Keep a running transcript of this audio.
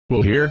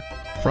Will hear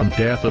from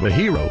death of a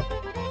hero.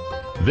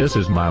 This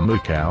is my moo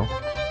cow.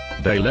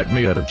 They let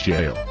me out of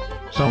jail,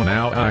 so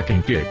now I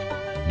can kick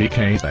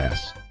BK's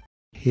ass.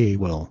 Hey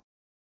Will.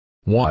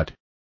 What?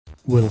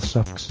 Will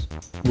sucks.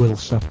 Will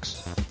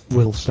sucks.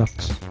 Will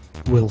sucks.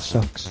 Will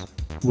sucks.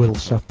 Will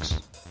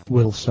sucks.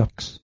 Will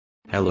sucks.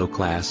 Hello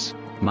class,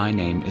 my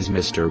name is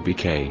Mr.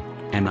 BK,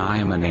 and I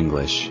am an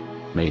English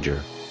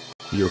major.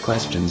 Your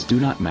questions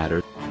do not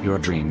matter, your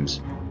dreams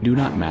do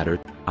not matter.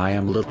 I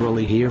am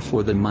literally here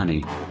for the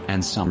money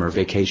and summer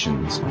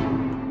vacations.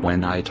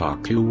 When I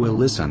talk you will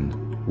listen,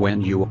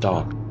 when you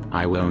talk,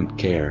 I won't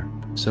care.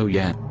 So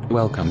yeah,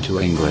 welcome to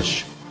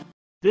English.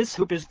 This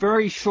hoop is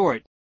very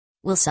short.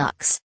 Will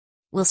sucks.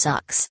 Will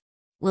sucks.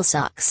 Will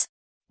sucks.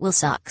 Will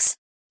sucks.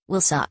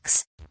 Will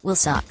sucks. Will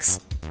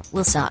sucks.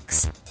 Will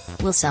sucks.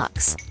 Will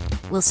sucks.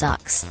 Will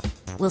sucks.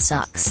 Will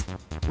sucks.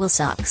 Will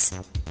sucks.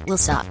 Will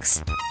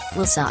sucks.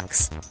 Will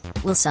sucks.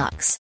 Will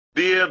sucks.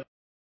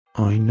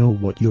 I know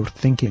what you're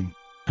thinking.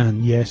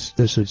 And yes,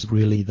 this is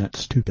really that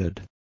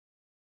stupid.